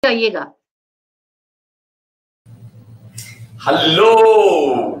जाइएगा। हेलो,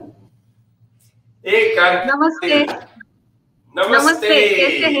 नमस्ते। नमस्ते।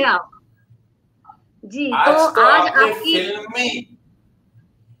 कैसे हैं आप? जी, आज तो आज आपने आपकी फिल्मी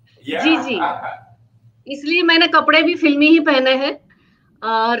जी, इसलिए मैंने कपड़े भी फिल्मी ही पहने हैं,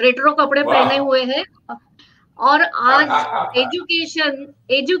 रेट्रो कपड़े पहने हुए हैं। और आज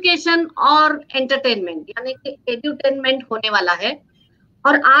एजुकेशन और एंटरटेनमेंट यानी कि एडुटेनमेंट होने वाला है।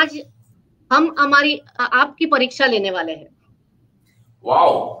 और आज हम आपकी परीक्षा लेने वाले हैं।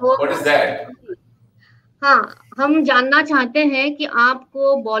 वाओ, तो व्हाट इज दैट? हाँ, हम जानना चाहते हैं कि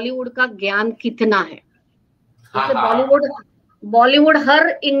आपको बॉलीवुड का ज्ञान कितना है। जैसे बॉलीवुड हर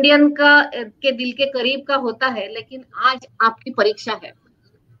इंडियन के दिल के करीब का होता है, लेकिन आज आपकी परीक्षा है।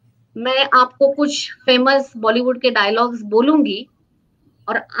 मैं आपको कुछ फेमस बॉलीवुड के डायलॉग्स बोलूंगी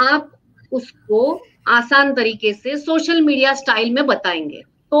और आप उसको आसान तरीके से सोशल मीडिया स्टाइल में बताएंगे,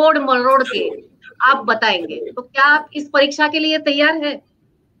 तोड़ मरोड़ के आप बताएंगे। तो क्या आप इस परीक्षा के लिए तैयार है?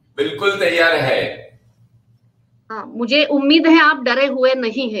 बिल्कुल तैयार है। हाँ, मुझे उम्मीद है आप डरे हुए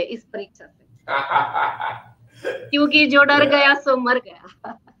नहीं है इस परीक्षा से, क्योंकि जो डर गया सो मर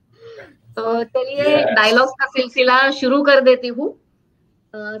गया। तो चलिए डायलॉग्स का सिलसिला शुरू कर देती हूँ।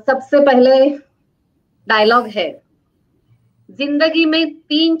 सबसे पहले डायलॉग है, जिंदगी में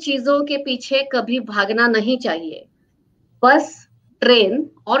 3 चीजों के पीछे कभी भागना नहीं चाहिए, बस, ट्रेन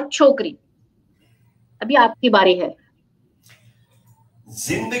और छोकरी। अभी आपकी बारी है।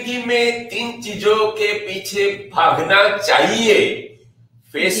 जिंदगी में 3 चीजों के पीछे भागना चाहिए,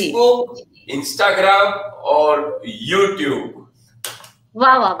 फेसबुक, इंस्टाग्राम और यूट्यूब।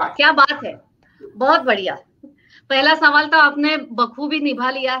 वाह वाह वाह, क्या बात है, बहुत बढ़िया। पहला सवाल तो आपने बखूबी निभा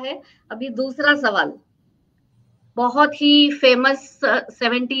लिया है। अभी दूसरा सवाल, बहुत ही फेमस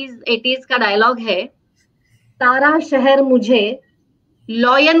 70s 80s का डायलॉग है, सारा शहर मुझे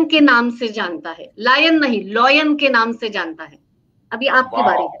लॉयन के नाम से जानता है। लायन नहीं, लॉयन के नाम से जानता है। अभी आपकी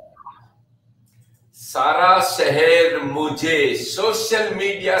बारी है। सारा शहर मुझे सोशल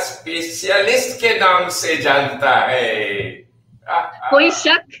मीडिया स्पेशलिस्ट के नाम से जानता है। कोई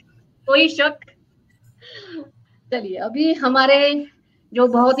शक? चलिए, अभी हमारे जो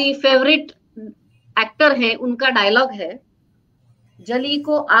बहुत ही फेवरेट एक्टर हैं उनका डायलॉग है, जली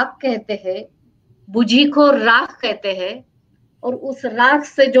को आग कहते हैं, बुझी को राख कहते हैं, और उस राख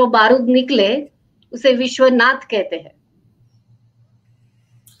से जो बारूद निकले उसे विश्वनाथ कहते हैं।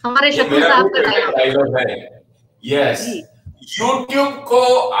 हमारे ये शक्ल मेरा साहब भी का फेवरेट डायलॉग है। यस, जी, यूट्यूब को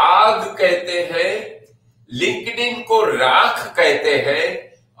आग कहते हैं, लिंक्डइन को राख कहते हैं,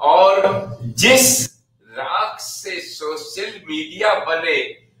 और जिस राख से सोशल मीडिया बने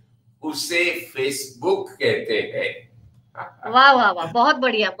उसे फेसबुक कहते हैं। वाह वाह वाह, बहुत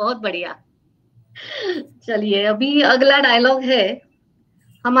बढ़िया, बहुत बढ़िया। चलिए, अभी अगला डायलॉग है,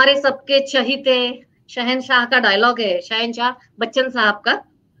 हमारे सबके चहीते शहनशाह का डायलॉग है, शहनशाह बच्चन साहब का।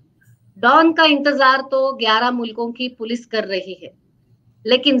 डॉन का इंतजार तो 11 मुल्कों की पुलिस कर रही है,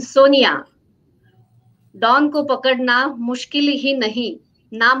 लेकिन सोनिया, डॉन को पकड़ना मुश्किल ही नहीं,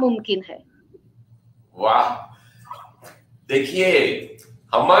 नामुमकिन है। वाह, देखिए,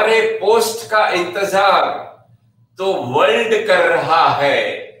 हमारे पोस्ट का इंतजार तो वर्ल्ड कर रहा है,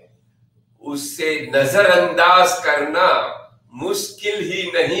 उसे नजरअंदाज करना मुश्किल ही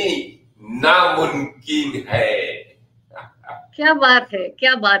नहीं, नामुमकिन है। क्या बात है,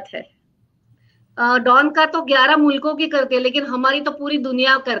 क्या बात है। डॉन का तो 11 मुल्कों की करती है, लेकिन हमारी तो पूरी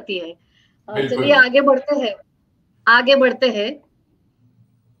दुनिया करती है। चलिए आगे बढ़ते हैं।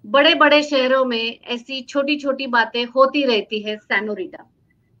 बड़े बड़े शहरों में ऐसी छोटी छोटी बातें होती रहती है, सैनोरिटा।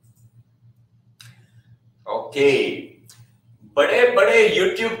 ओके, बड़े बड़े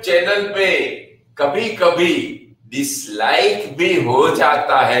यूट्यूब चैनल पे कभी कभी डिसलाइक भी हो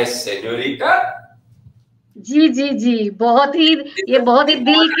जाता है, सेन्योरिटा। जी, ये बहुत ही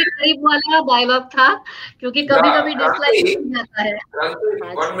दिल के करीब वाला डायलॉग था, क्योंकि कभी कभी डिसलाइक हो जाता है।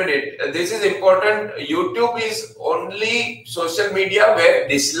 One minute, this is important. YouTube is only social media where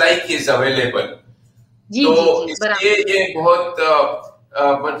dislike is available. तो इसलिए ये बहुत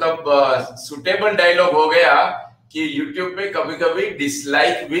मतलब सुटेबल डायलॉग हो गया कि YouTube पे कभी कभी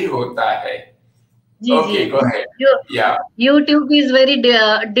डिसलाइक भी होता है। Okay, go ahead. या YouTube is very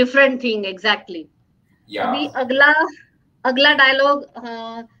different thing, exactly. अभी अगला डायलॉग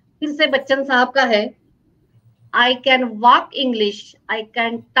फिर से बच्चन साहब का है, I can walk English, I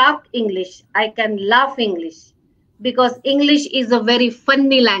can talk English, I can laugh English, because English is a very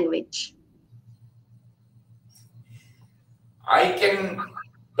funny language. I can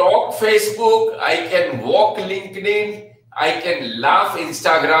talk Facebook, I can walk LinkedIn, I can laugh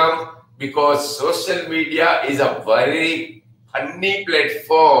Instagram, because social media is a very funny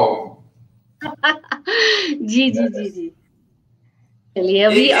platform. जी जी जी जी। चलिए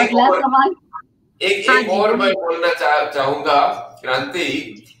अभी अगला सवाल। हाँ एक जी और मैं बोलिए। बोलना चाहूंगा क्रांति।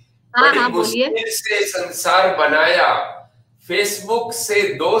 हाँ बड़ी हाँ बोलिए। मुश्किल से संसार बनाया, फेसबुक से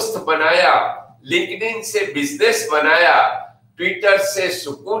दोस्त बनाया, लिंक्डइन से बिजनेस बनाया, ट्विटर से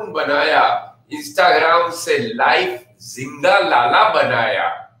सुकून बनाया, इंस्टाग्राम से लाइफ जिंदा लाला बनाया।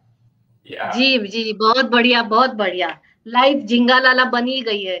 जी जी बहुत बढ़िया बहुत बढ़िया। लाइफ झिंगा लाला बनी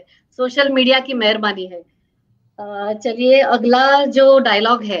गई है, सोशल मीडिया की मेहरबानी है। चलिए अगला जो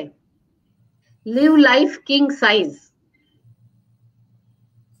डायलॉग है, लिव लाइफ किंग साइज।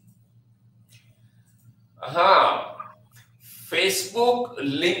 हाँ, फेसबुक,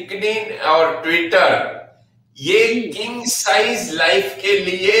 लिंक्डइन और ट्विटर ये जी किंग साइज लाइफ के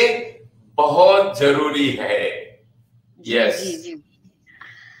लिए बहुत जरूरी है। जी यस। जी जी।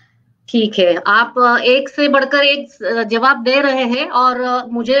 ठीक है, आप एक से बढ़कर एक जवाब दे रहे हैं, और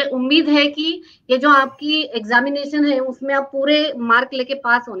मुझे उम्मीद है कि ये जो आपकी एग्जामिनेशन है उसमें आप पूरे मार्क लेके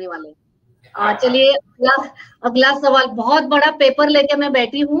पास होने वाले हैं। चलिए अगला अगला सवाल, बहुत बड़ा पेपर लेके मैं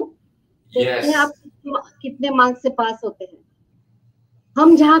बैठी हूँ, देखते यस। हैं आप कितने मार्क्स से पास होते हैं।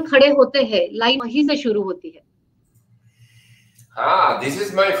 हम जहाँ खड़े होते हैं लाइन वहीं से शुरू होती है। हाँ, this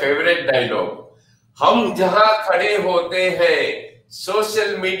is my favourite dialogue. जी हम जहां खड़े होते हैं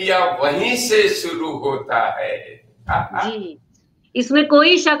सोशल मीडिया वहीं से शुरू होता है। जी, इसमें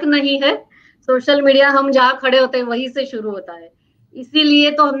कोई शक नहीं है, सोशल मीडिया हम जहाँ खड़े होते हैं वहीं से शुरू होता है।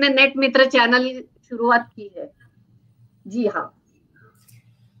 इसीलिए तो हमने नेट मित्र चैनल शुरुआत की है। जी हाँ।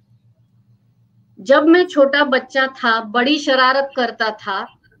 जब मैं छोटा बच्चा था बड़ी शरारत करता था,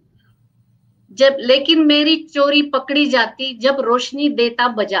 जब लेकिन मेरी चोरी पकड़ी जाती जब रोशनी देता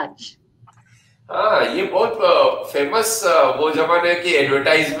बजाज। हाँ, ये बहुत फेमस वो जमाने की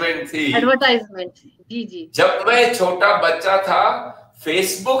एडवर्टाइजमेंट थी। एडवर्टाइजमेंट। जी जी जब मैं छोटा बच्चा था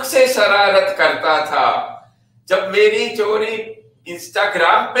फेसबुक से शरारत करता था, जब मेरी चोरी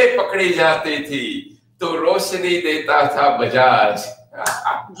इंस्टाग्राम पे पकड़ी जाती थी तो रोशनी देता था बजाज।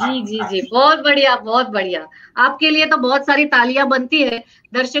 जी जी जी बहुत बढ़िया बहुत बढ़िया। आपके लिए तो बहुत सारी तालियां बनती है।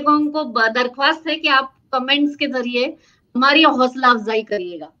 दर्शकों को दरख्वास्त है कि आप कमेंट्स के जरिए हमारी हौसला अफजाई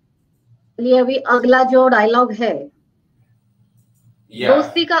करिएगा। चलिए अभी अगला जो डायलॉग है, या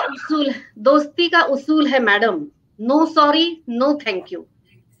दोस्ती का उसूल है madam, no sorry no thank you.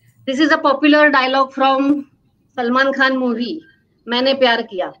 This is a popular dialogue from Salman Khan movie मैंने प्यार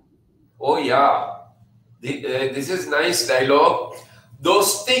किया। ओ या, दिस इज नाइस डायलॉग।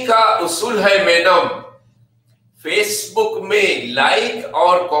 दोस्ती का उसूल है मैडम, फेसबुक में लाइक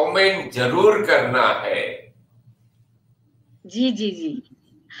और कमेंट जरूर करना है। जी जी जी।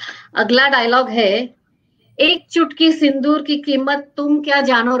 अगला डायलॉग है, एक चुटकी सिंदूर की कीमत तुम क्या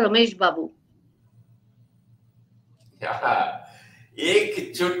जानो रमेश बाबू।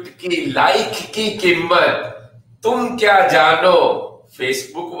 एक चुटकी लाइक की कीमत तुम क्या जानो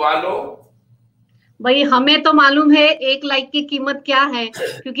फेसबुक वालों। भाई हमें तो मालूम है एक लाइक की कीमत क्या है,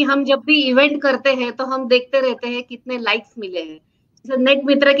 क्योंकि हम जब भी इवेंट करते हैं तो हम देखते रहते हैं कितने लाइक्स मिले हैं। जैसे नेट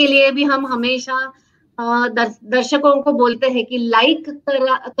मित्र के लिए भी हम हमेशा दर्शकों को बोलते हैं कि लाइक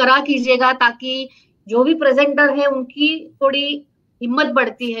करा कीजिएगा, ताकि जो भी प्रेजेंटर है उनकी थोड़ी हिम्मत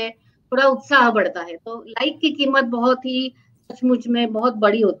बढ़ती है, थोड़ा उत्साह बढ़ता है। तो लाइक की कीमत बहुत ही सचमुच में बहुत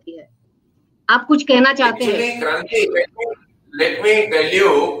बड़ी होती है। आप कुछ कहना चाहते हैं? एक्चुअली क्रांति, let me tell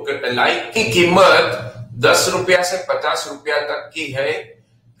you, like की कीमत 10 रुपया से 50 रुपया तक की है।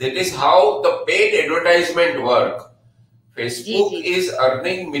 That is how the paid advertisement work. Ji Facebook ji is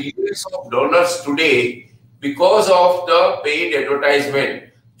earning millions of dollars today because of the paid advertisement।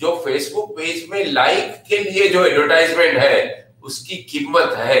 जो Facebook पेज में लाइक के लिए जो एडवर्टाइजमेंट है उसकी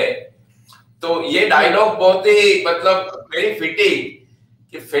कीमत है। तो ये डायलॉग बहुत ही मतलब वेरी फिटिंग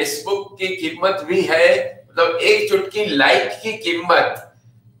कि फेसबुक की कीमत भी है, मतलब एक चुटकी लाइक की कीमत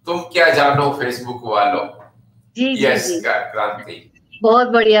तुम क्या जानो फेसबुक वालों। जी जी यस जी क्रांति। बहुत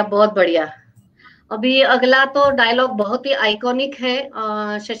बढ़िया बहुत बढ़िया। अभी अगला तो डायलॉग बहुत ही आइकॉनिक है,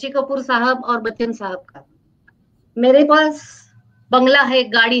 शशि कपूर साहब और बच्चन साहब का। मेरे पास बंगला है,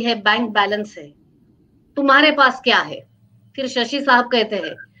 गाड़ी है, बैंक बैलेंस है, तुम्हारे पास क्या है? फिर शशि साहब कहते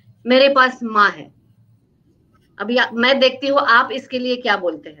हैं, मेरे पास माँ है। अभी मैं देखती हूँ आप इसके लिए क्या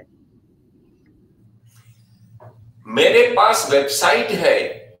बोलते हैं। मेरे पास वेबसाइट है,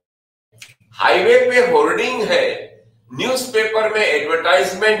 हाईवे पे होर्डिंग है, न्यूज़पेपर में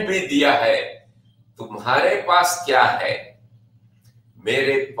एडवर्टाइजमेंट भी दिया है, तुम्हारे पास क्या है?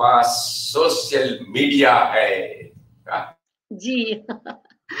 मेरे पास सोशल मीडिया है। जी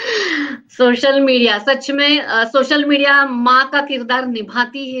सोशल मीडिया सच में सोशल मीडिया माँ का किरदार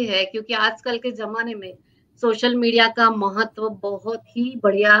निभाती ही है, क्योंकि आजकल के जमाने में सोशल मीडिया का महत्व बहुत ही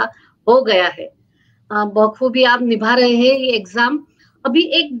बढ़िया हो गया है। बखूबी आप निभा रहे हैं ये एग्जाम। अभी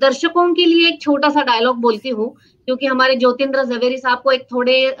एक दर्शकों के लिए एक छोटा सा डायलॉग बोलती हूँ, क्योंकि हमारे ज्योतिंद्र झवेरी साहब को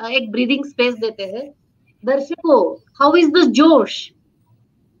एक ब्रीदिंग स्पेस देते हैं। दर्शकों, हाउ इज द जोश?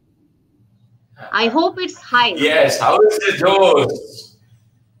 I hope it's high. Yes, how is the जोश?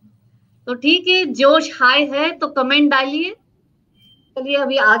 तो ठीक है, जोश हाई है तो कमेंट डालिए। चलिए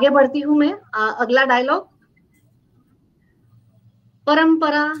अभी आगे बढ़ती हूँ मैं। अगला डायलॉग,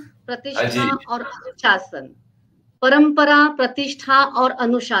 परंपरा, प्रतिष्ठा और अनुशासन। परंपरा, प्रतिष्ठा और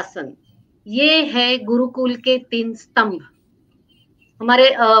अनुशासन, ये है गुरुकुल के 3 स्तंभ। हमारे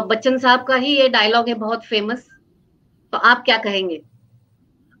बच्चन साहब का ही ये डायलॉग है, बहुत फेमस। तो आप क्या कहेंगे?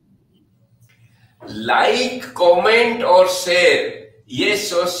 लाइक, कमेंट और शेयर, ये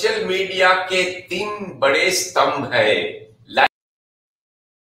सोशल मीडिया के 3 बड़े स्तंभ है।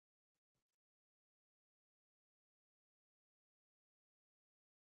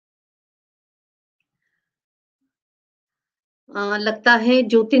 लगता है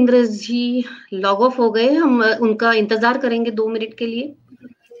ज्योतिंद्र जी लॉग ऑफ हो गए। हम उनका इंतजार करेंगे 2 मिनट के लिए।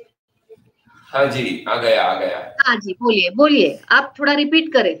 हाँ जी, आ गया आ गया। हाँ जी, बोलिए बोलिए, आप थोड़ा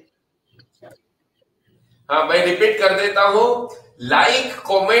रिपीट करें। हाँ, मैं रिपीट कर देता हूँ। लाइक,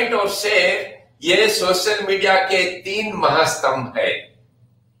 कमेंट और शेयर, ये सोशल मीडिया के 3 महास्तंभ है।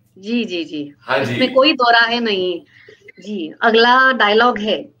 जी जी जी, हाँ जी, इसमें कोई दो राय नहीं जी। अगला डायलॉग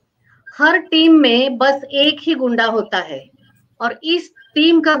है, हर टीम में बस एक ही गुंडा होता है और इस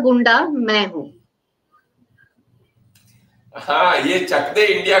टीम का गुंडा मैं हूं। हाँ, ये चक दे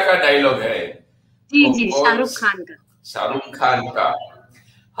इंडिया का डायलॉग है। जी जी, शाहरुख खान का। शाहरुख खान का।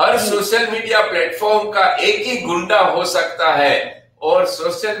 हर सोशल मीडिया प्लेटफॉर्म का एक ही गुंडा हो सकता है और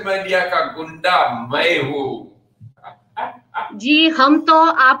सोशल मीडिया का गुंडा मैं हूँ। जी, हम तो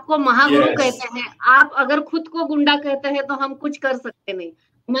आपको महागुरु कहते हैं। आप अगर खुद को गुंडा कहते हैं तो हम कुछ कर सकते नहीं।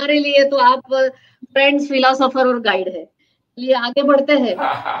 हमारे लिए तो आप फ्रेंड्स, फिलोसोफर और गाइड है। ये आगे बढ़ते हैं।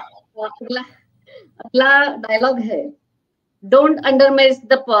 अगला अगला डायलॉग है, don't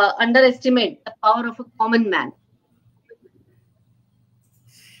underestimate the power of a common man.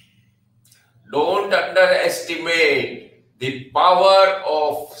 Don't underestimate the power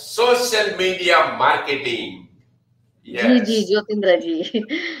of social media marketing. जी जी ज्योतिंद्र जी,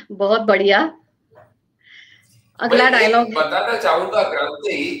 बहुत बढ़िया। अगला डायलॉग बताना चाहूंगा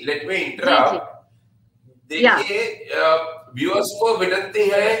क्रांति, लेट मी इंटरप्ट। देखिए, व्यूअर्स को विनती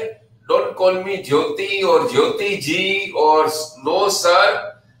है, डोंट कॉल मी ज्योति और ज्योति जी और no sir,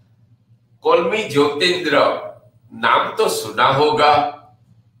 call me Jyotindra. नाम तो सुना होगा।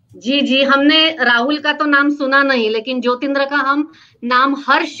 जी जी, हमने राहुल का तो नाम सुना नहीं, लेकिन ज्योतिंद्र का हम नाम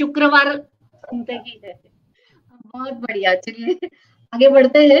हर शुक्रवार सुनते ही है। बहुत बढ़िया, चलिए आगे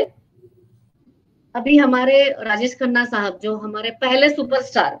बढ़ते हैं। अभी हमारे राजेश खन्ना साहब, जो हमारे पहले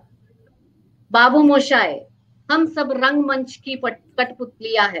सुपरस्टार, बाबू मोशाय, हम सब रंगमंच की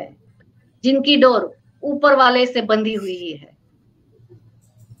कठपुतलियां है जिनकी डोर ऊपर वाले से बंधी हुई है।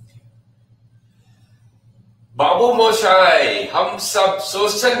 बाबू मोशाय, हम सब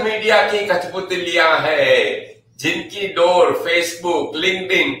सोशल मीडिया की कठपुतलियां हैं जिनकी डोर फेसबुक,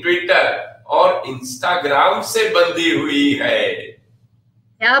 लिंक्डइन, ट्विटर और इंस्टाग्राम से बंधी हुई है।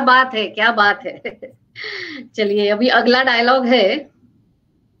 क्या बात है, क्या बात है। चलिए अभी अगला डायलॉग है,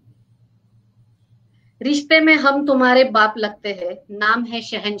 रिश्ते में हम तुम्हारे बाप लगते हैं, नाम है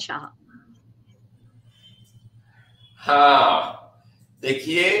शहंशाह। हाँ,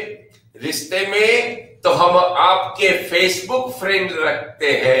 देखिए, रिश्ते में तो हम आपके फेसबुक फ्रेंड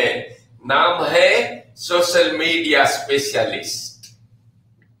रखते हैं, नाम है social media specialist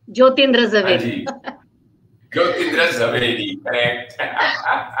Jyotindra Jhaveri. Jyotindra Jhaveri, correct.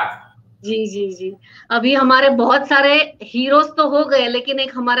 जी जी जी, अभी हमारे बहुत सारे हीरोज तो हो गए, लेकिन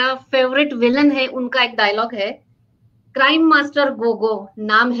एक हमारा फेवरेट विलन है, उनका एक डायलॉग है, क्राइम मास्टर गोगो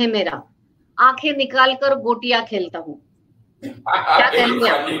नाम है मेरा, आंखें निकाल कर गोटियां खेलता हूँ। क्या कहेंगे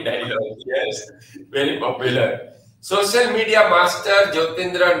आप? Yes, very popular. Social media master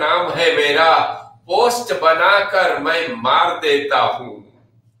Jyotindra नाम है मेरा, पोस्ट बनाकर मैं मार देता हूँ।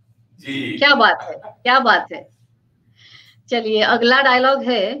 जी, क्या बात है, क्या बात है। चलिए अगला डायलॉग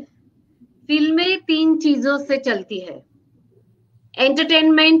है, फिल्में 3 चीजों से चलती है,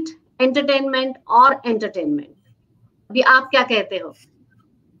 एंटरटेनमेंट, एंटरटेनमेंट और एंटरटेनमेंट। अभी आप क्या कहते हो?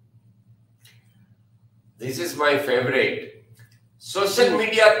 This is my favourite. Social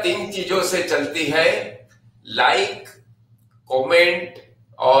media 3 चीजों से चलती है, लाइक, कमेंट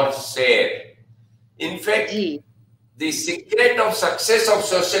और share. In fact the secret of success of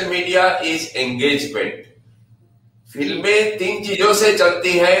social media is engagement. फिल्में 3 चीजों से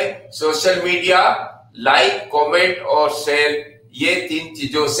चलती है, सोशल मीडिया, लाइक, कमेंट और शेयर, ये 3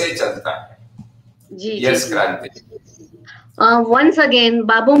 चीजों से चलता है। जी यस जी क्रांति। वंस अगेन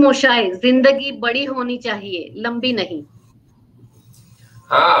बाबू मोशाय, जिंदगी बड़ी होनी चाहिए, लंबी नहीं।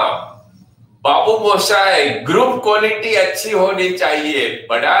 हाँ, बाबू मोशाय, ग्रुप क्वालिटी अच्छी होनी चाहिए,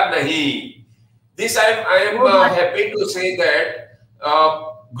 बड़ा नहीं। दिस आई एम वो बात happy to say that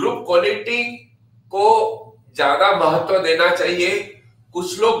group quality को ज्यादा महत्व देना चाहिए।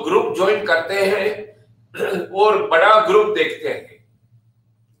 कुछ लोग ग्रुप ज्वाइन करते हैं और बड़ा ग्रुप देखते हैं।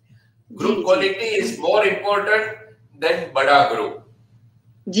 जी group ji quality is more important then बड़ा ग्रुप।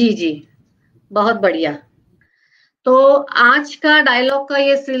 जी जी, बहुत बढ़िया। तो आज का डायलॉग का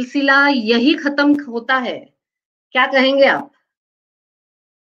ये सिलसिला यही खत्म होता है, क्या कहेंगे आप?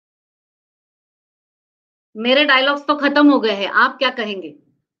 मेरे डायलॉग्स तो खत्म हो गए हैं, आप क्या कहेंगे?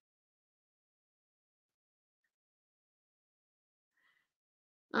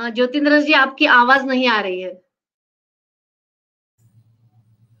 ज्योतिंद्र जी, आपकी आवाज नहीं आ रही है।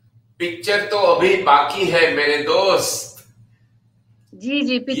 पिक्चर तो अभी बाकी है मेरे दोस्त। जी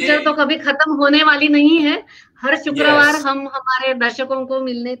जी, ये पिक्चर तो कभी खत्म होने वाली नहीं है। हर शुक्रवार यस, हम हमारे दर्शकों को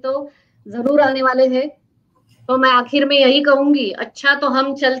मिलने तो जरूर आने वाले हैं। तो मैं आखिर में यही कहूंगी, अच्छा तो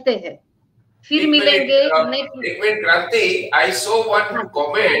हम चलते हैं, फिर एक मिनट, मिलेंगे नेक्स्ट। एक मिनट क्रांति, आई सो वन हाँ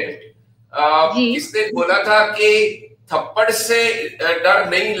कमेंट। जी किसने बोला था कि थप्पड़ से डर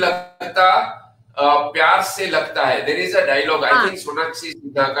नहीं लगता, प्यार से लगता है। There is a dialogue, I हाँ थिंक सोनाक्षी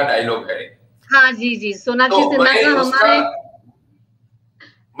सिन्हा का डायलॉग है। हाँ जी जी, तो सोनाक्षी सिन्हा का हमारे।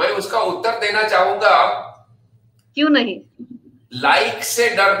 मैं उसका उत्तर देना चाहूंगा। क्यों नहीं? लाइक से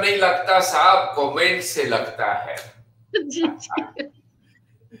डर नहीं लगता साहब, कमेंट से लगता है। जी जी,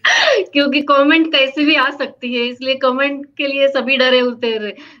 क्योंकि कमेंट कैसे भी आ सकती है, इसलिए कमेंट के लिए सभी डरे हुए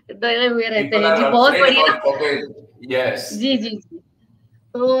रहते पीपल हैं। जी आर बहुत अफ्रेड बढ़िया। For comment. यस। जी जी जी,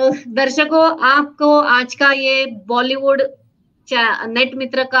 तो दर्शकों, आपको आज का ये बॉलीवुड नेट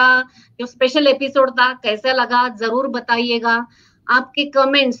मित्र का जो स्पेशल एपिसोड था कैसा लगा, जरूर बताइएगा। आपके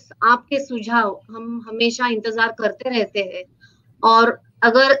कमेंट्स, आपके सुझाव हम हमेशा इंतजार करते रहते हैं। और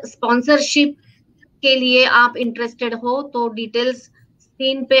अगर स्पॉन्सरशिप के लिए आप इंटरेस्टेड हो तो डिटेल्स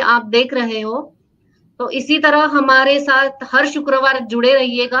स्क्रीन पे आप देख रहे हो। तो इसी तरह हमारे साथ हर शुक्रवार जुड़े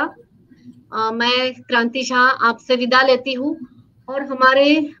रहिएगा। मैं क्रांति शाह आपसे विदा लेती हूँ, और हमारे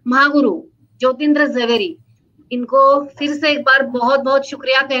महागुरु ज्योतिंद्र जवेरी, इनको फिर से एक बार बहुत बहुत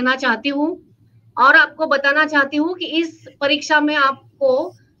शुक्रिया कहना चाहती हूँ। और आपको बताना चाहती हूँ कि इस परीक्षा में आपको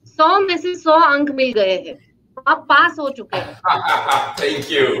 100 में से 100 अंक मिल गए हैं, तो आप पास हो चुके हैं।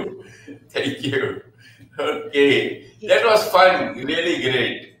 Thank you, thank you. Okay, that was fun, really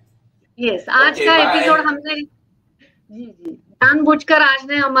great. Yes, आज ओके, का बाय। एपिसोड हमने, जी जी, जानबूझकर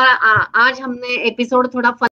आज हमने एपिसोड थोड़ा